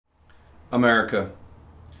America,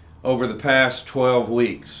 over the past 12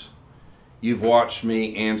 weeks, you've watched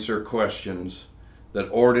me answer questions that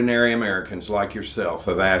ordinary Americans like yourself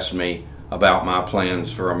have asked me about my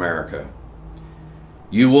plans for America.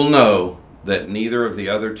 You will know that neither of the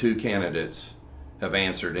other two candidates have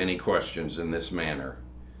answered any questions in this manner.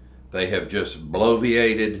 They have just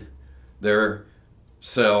bloviated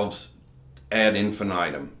themselves ad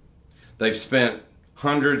infinitum. They've spent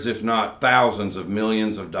hundreds, if not thousands of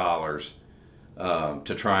millions of dollars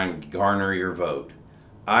to try and garner your vote.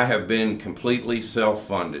 I have been completely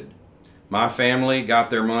self-funded. My family got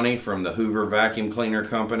their money from the Hoover Vacuum Cleaner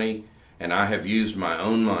Company, and I have used my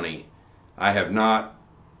own money. I have not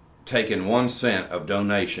taken 1 cent of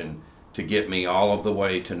donation to get me all of the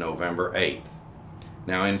way to November 8th.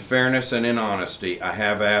 Now, in fairness and in honesty, I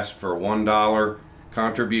have asked for $1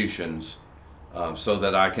 contributions so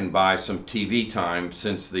that I can buy some TV time,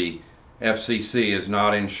 since the FCC is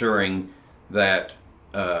not ensuring that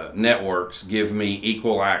networks give me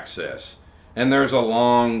equal access. And there's a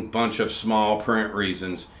long bunch of small print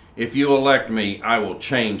reasons. If you elect me, I will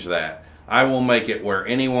change that. I will make it where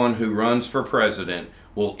anyone who runs for president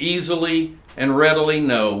will easily and readily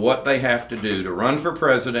know what they have to do to run for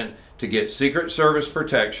president, to get Secret Service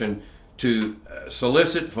protection, to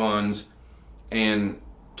solicit funds, and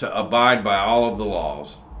to abide by all of the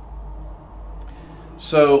laws.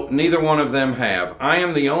 So neither one of them have. I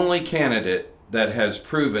am the only candidate that has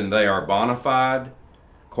proven they are bona fide,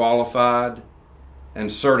 qualified,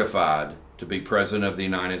 and certified to be President of the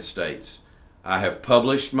United States. I have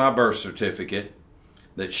published my birth certificate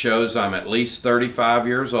that shows I'm at least 35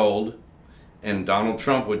 years old, and Donald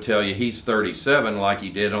Trump would tell you he's 37 like he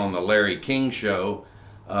did on the Larry King show.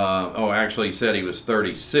 Actually he said he was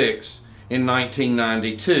 36 in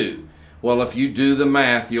 1992. Well, if you do the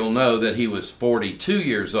math, you'll know that he was 42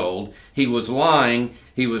 years old. He was lying.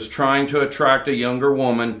 He was trying to attract a younger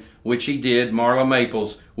woman, which he did, Marla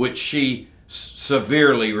Maples, which she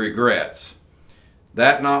severely regrets.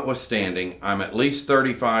 That notwithstanding, I'm at least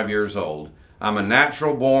 35 years old. I'm a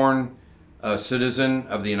natural-born citizen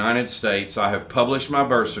of the United States. I have published my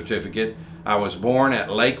birth certificate. I was born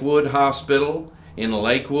at Lakewood Hospital in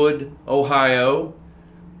Lakewood, Ohio.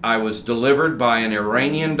 I was delivered by an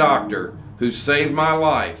Iranian doctor who saved my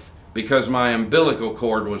life because my umbilical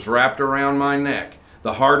cord was wrapped around my neck.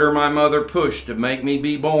 The harder my mother pushed to make me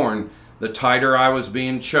be born, the tighter I was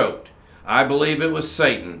being choked. I believe it was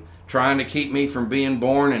Satan trying to keep me from being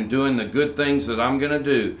born and doing the good things that I'm going to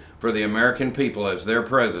do for the American people as their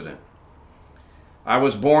president. I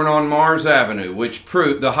was born on Mars Avenue, which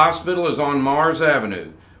proved, the hospital is on Mars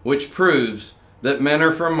Avenue, which proves that men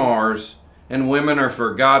are from Mars and women are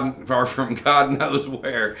from God knows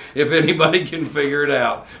where. If anybody can figure it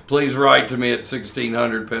out, please write to me at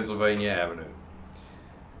 1600 Pennsylvania Avenue.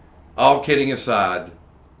 All kidding aside,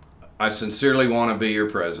 I sincerely want to be your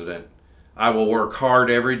president. I will work hard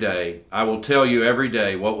every day. I will tell you every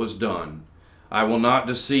day what was done. I will not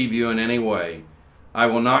deceive you in any way. I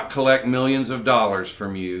will not collect millions of dollars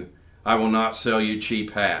from you. I will not sell you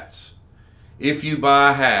cheap hats. If you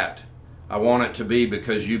buy a hat, I want it to be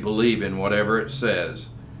because you believe in whatever it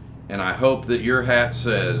says. And I hope that your hat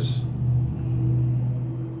says,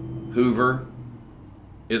 Hoover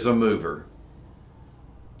is a mover.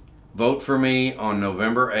 Vote for me on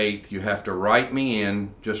November 8th. You have to write me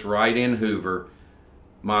in. Just write in Hoover.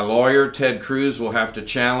 My lawyer, Ted Cruz, will have to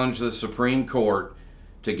challenge the Supreme Court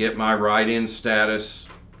to get my write-in status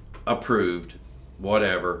approved,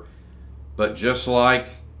 whatever. But just like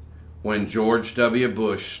when George W.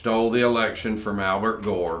 Bush stole the election from Albert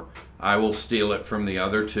Gore, I will steal it from the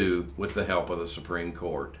other two with the help of the Supreme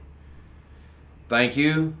Court. Thank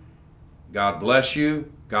you. God bless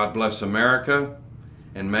you. God bless America.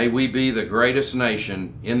 And may we be the greatest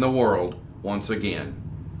nation in the world once again.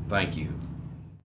 Thank you.